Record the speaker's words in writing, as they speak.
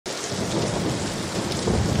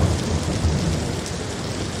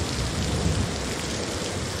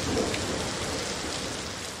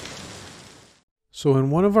So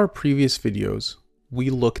in one of our previous videos,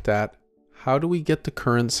 we looked at how do we get the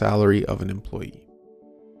current salary of an employee?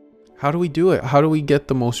 How do we do it? How do we get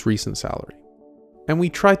the most recent salary? And we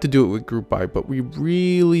tried to do it with group by, but we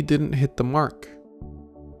really didn't hit the mark.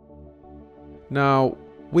 Now,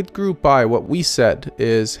 with group by, what we said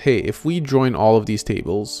is, hey, if we join all of these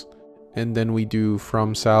tables and then we do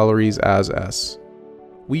from salaries as S,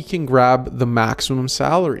 we can grab the maximum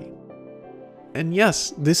salary. And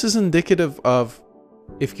yes, this is indicative of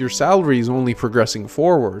if your salary is only progressing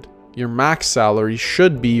forward, your max salary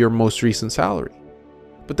should be your most recent salary.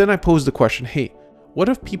 But then I posed the question, hey, what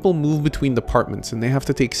if people move between departments and they have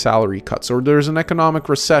to take salary cuts, or there's an economic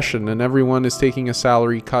recession and everyone is taking a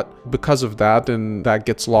salary cut because of that and that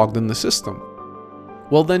gets logged in the system?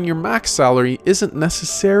 Well, then your max salary isn't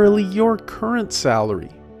necessarily your current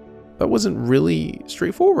salary. That wasn't really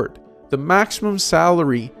straightforward. The maximum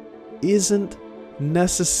salary isn't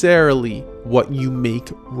necessarily what you make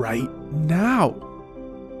right now.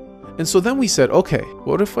 And so then we said, okay,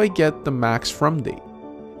 what if I get the max from date?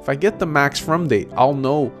 If I get the max from date, I'll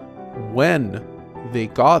know when they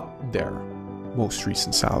got their most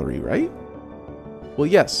recent salary, right? Well,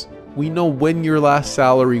 yes, we know when your last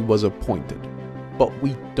salary was appointed, but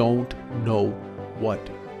we don't know what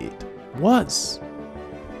it was.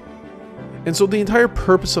 And so the entire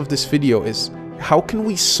purpose of this video is, how can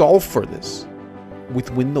we solve for this with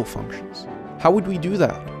window functions? How would we do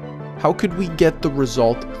that? How could we get the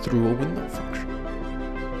result through a window function?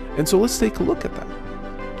 And so let's take a look at that.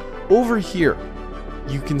 Over here,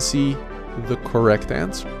 you can see the correct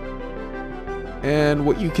answer. And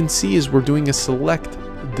what you can see is we're doing a select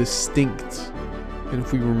distinct. And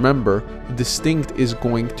if we remember, distinct is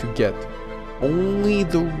going to get only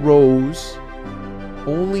the rows,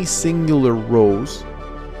 only singular rows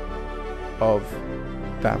of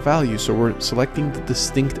that value. So we're selecting the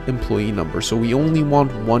distinct employee number. So we only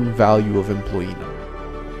want one value of employee number.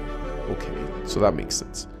 Okay, so that makes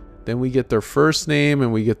sense. Then we get their first name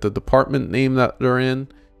and we get the department name that they're in.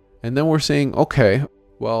 And then we're saying, okay,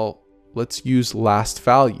 well, let's use last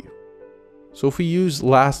value. So if we use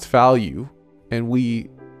last value and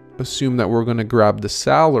we assume that we're going to grab the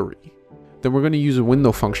salary, then we're going to use a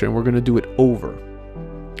window function and we're going to do it over.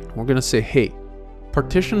 We're going to say, hey,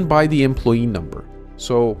 partition by the employee number.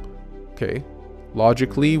 So, okay,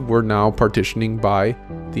 logically, we're now partitioning by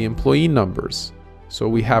the employee numbers. So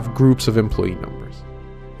we have groups of employee numbers.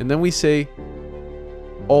 And then we say,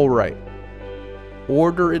 all right,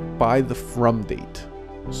 order it by the from date.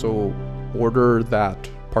 So order that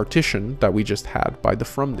partition that we just had by the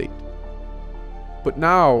from date. But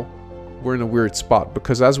now we're in a weird spot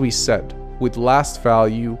because, as we said, with last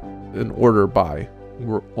value and order by,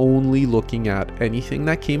 we're only looking at anything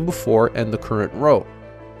that came before and the current row.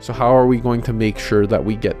 So how are we going to make sure that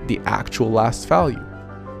we get the actual last value?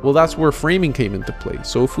 Well, that's where framing came into play.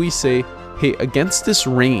 So if we say, hey, against this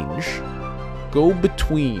range, go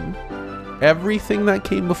between everything that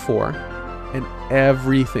came before and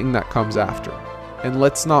everything that comes after. And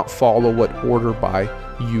let's not follow what order by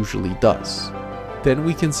usually does. Then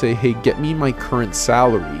we can say, hey, get me my current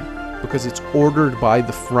salary, because it's ordered by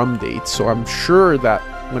the from date. So I'm sure that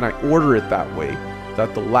when I order it that way,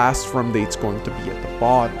 that the last from date's going to be at the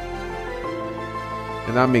bottom.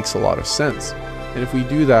 And that makes a lot of sense. And if we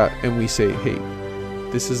do that and we say, hey,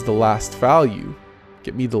 this is the last value,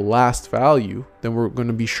 get me the last value, then we're going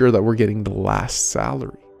to be sure that we're getting the last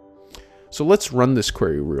salary. So let's run this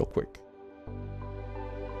query real quick.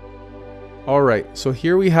 All right, so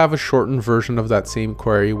here we have a shortened version of that same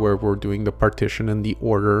query where we're doing the partition and the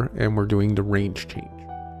order and we're doing the range change.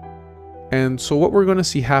 And so what we're going to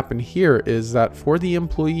see happen here is that for the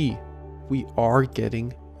employee, we are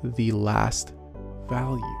getting the last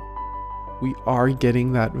value. We are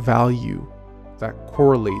getting that value that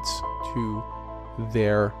correlates to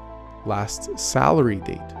their last salary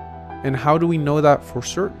date. And how do we know that for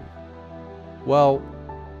certain? Well,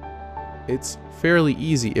 it's fairly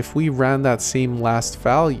easy. If we ran that same last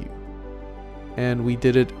value and we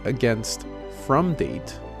did it against from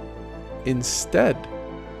date instead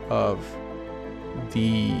of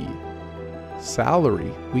the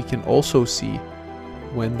salary, we can also see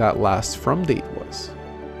when that last from date was.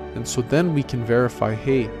 And so then we can verify,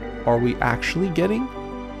 hey, are we actually getting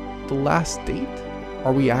the last date?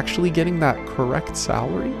 Are we actually getting that correct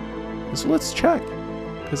salary? And so let's check,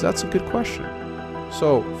 because that's a good question.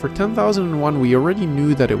 So for 10,001, we already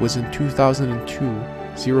knew that it was in 2002,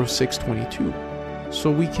 0622. So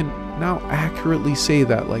we can now accurately say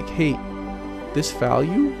that, like, hey, this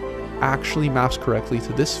value actually maps correctly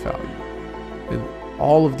to this value. And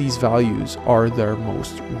all of these values are their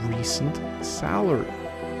most recent salary.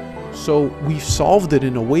 So we've solved it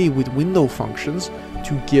in a way with window functions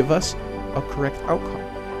to give us a correct outcome.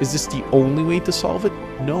 Is this the only way to solve it?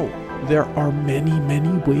 No, there are many,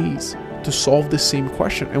 many ways to solve this same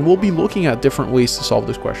question. And we'll be looking at different ways to solve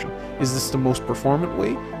this question. Is this the most performant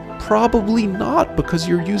way? Probably not, because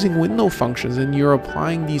you're using window functions and you're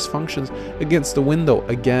applying these functions against the window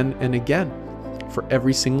again and again for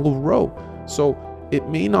every single row. So it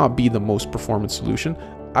may not be the most performant solution.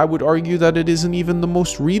 I would argue that it isn't even the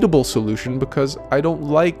most readable solution, because I don't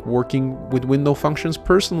like working with window functions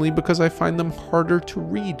personally, because I find them harder to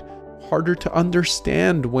read, harder to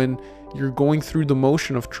understand when you're going through the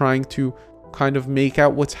motion of trying to kind of make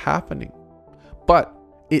out what's happening. But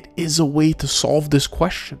it is a way to solve this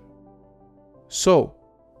question. So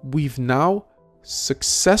we've now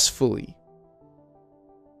successfully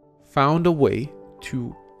found a way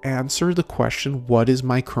to answer the question, what is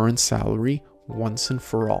my current salary, once and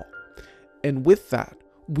for all. And with that,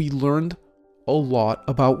 we learned a lot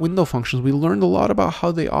about window functions. We learned a lot about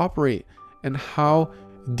how they operate and how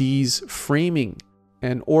these framing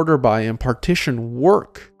and order by and partition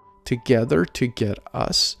work together to get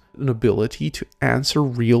us an ability to answer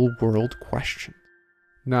real world questions.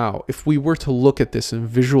 Now, if we were to look at this and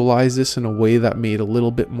visualize this in a way that made a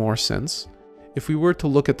little bit more sense, if we were to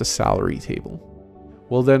look at the salary table,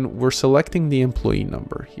 well, then we're selecting the employee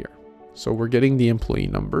number here. So we're getting the employee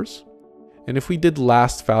numbers. And if we did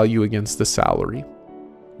last value against the salary,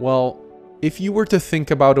 well, if you were to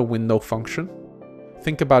think about a window function,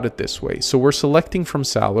 think about it this way. So we're selecting from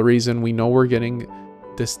salaries, and we know we're getting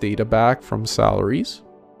this data back from salaries.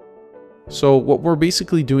 So what we're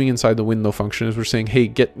basically doing inside the window function is we're saying, hey,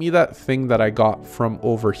 get me that thing that I got from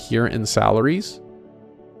over here in salaries,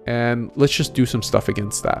 and let's just do some stuff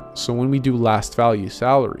against that. So when we do last value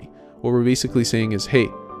salary, what we're basically saying is, hey,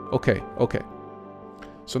 okay.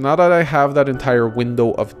 So now that I have that entire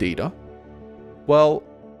window of data, well,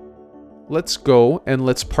 let's go and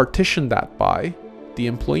let's partition that by the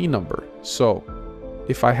employee number. So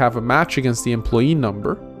if I have a match against the employee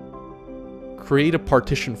number, create a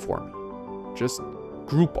partition for me. Just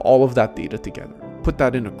group all of that data together, put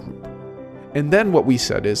that in a group. And then what we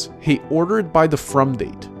said is, hey, order it by the from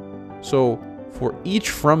date. So for each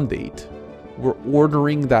from date, we're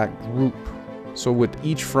ordering that group. So with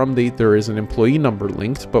each from date, there is an employee number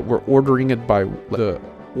linked, but we're ordering it by the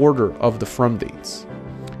order of the from dates.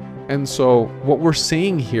 And so what we're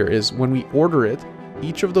saying here is when we order it,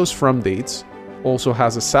 each of those from dates also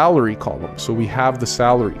has a salary column. So we have the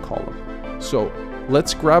salary column. So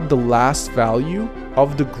let's grab the last value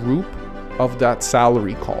of the group of that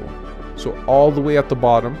salary column. So all the way at the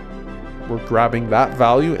bottom, we're grabbing that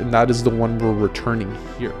value, and that is the one we're returning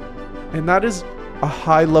here. And that is a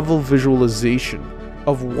high-level visualization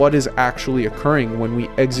of what is actually occurring when we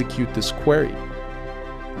execute this query.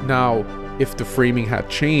 Now, if the framing had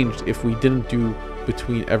changed, if we didn't do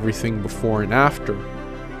between everything before and after,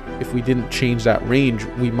 if we didn't change that range,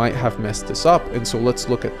 we might have messed this up. And so let's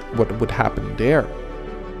look at what would happen there.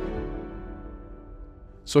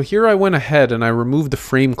 So here I went ahead and I removed the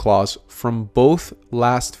frame clause from both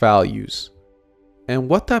last values. And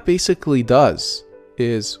what that basically does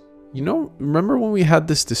is, you know, remember when we had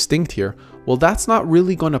this distinct here? Well, that's not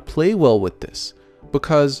really going to play well with this,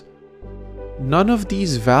 because none of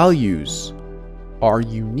these values are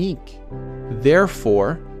unique.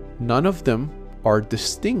 Therefore, none of them are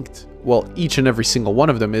distinct. Well, each and every single one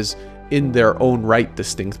of them is in their own right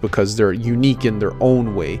distinct because they're unique in their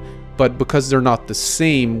own way. But because they're not the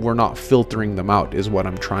same, we're not filtering them out, is what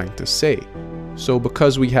I'm trying to say. So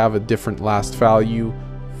because we have a different last value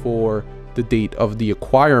for the date of the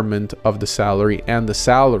acquirement of the salary and the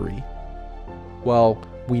salary, well,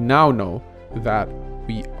 we now know that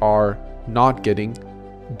we are not getting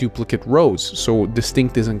duplicate rows. So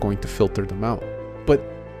distinct isn't going to filter them out. But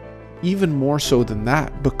even more so than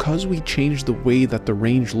that, because we changed the way that the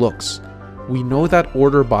range looks, we know that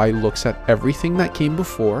order by looks at everything that came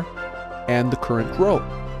before and the current row.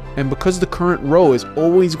 And because the current row is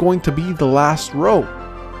always going to be the last row,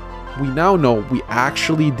 we now know we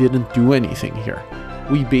actually didn't do anything here.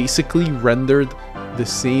 We basically rendered the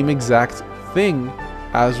same exact thing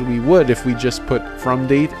as we would if we just put from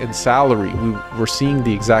date and salary. We're seeing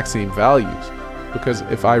the exact same values, because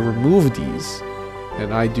if I remove these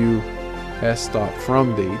and I do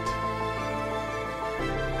s.from date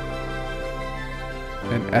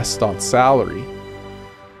and s.salary,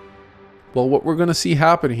 well, what we're going to see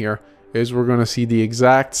happen here is we're going to see the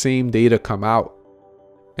exact same data come out.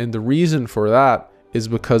 And the reason for that is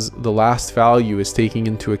because the last value is taking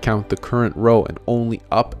into account the current row and only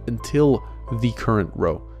up until the current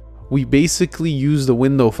row. we basically use the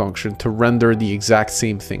window function to render the exact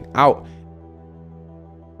same thing out.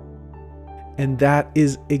 And that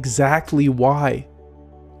is exactly why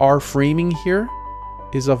our framing here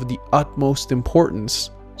is of the utmost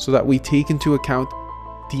importance, so that we take into account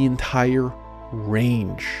the entire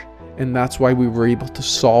range. And that's why we were able to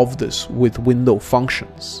solve this with window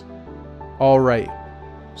functions. All right,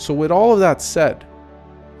 so with all of that said,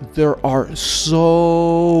 there are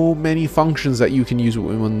so many functions that you can use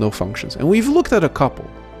with window functions. And we've looked at a couple,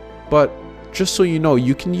 but just so you know,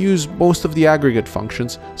 you can use most of the aggregate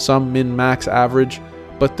functions, sum, min, max, average,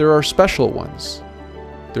 but there are special ones.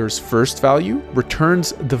 There's first value,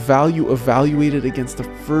 returns the value evaluated against the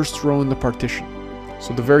first row in the partition.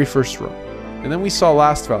 So the very first row. And then we saw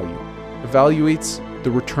last value, evaluates the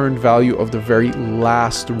returned value of the very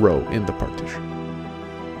last row in the partition.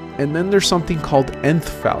 And then there's something called nth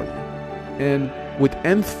value. And with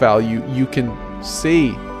nth value, you can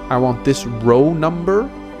say, I want this row number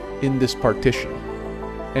in this partition.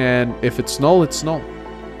 And if it's null, it's null.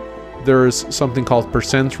 There's something called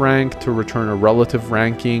percent rank to return a relative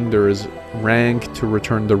ranking. There is rank to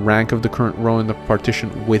return the rank of the current row in the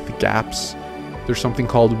partition with gaps. There's something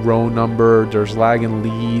called row number. There's lag and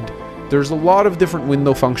lead. There's a lot of different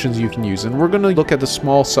window functions you can use, and we're going to look at a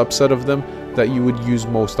small subset of them that you would use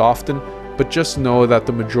most often, but just know that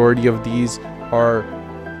the majority of these are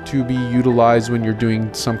to be utilized when you're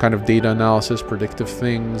doing some kind of data analysis, predictive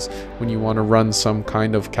things, when you want to run some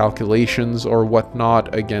kind of calculations or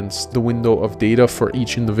whatnot against the window of data for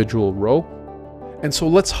each individual row. And so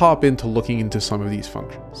let's hop into looking into some of these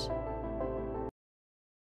functions.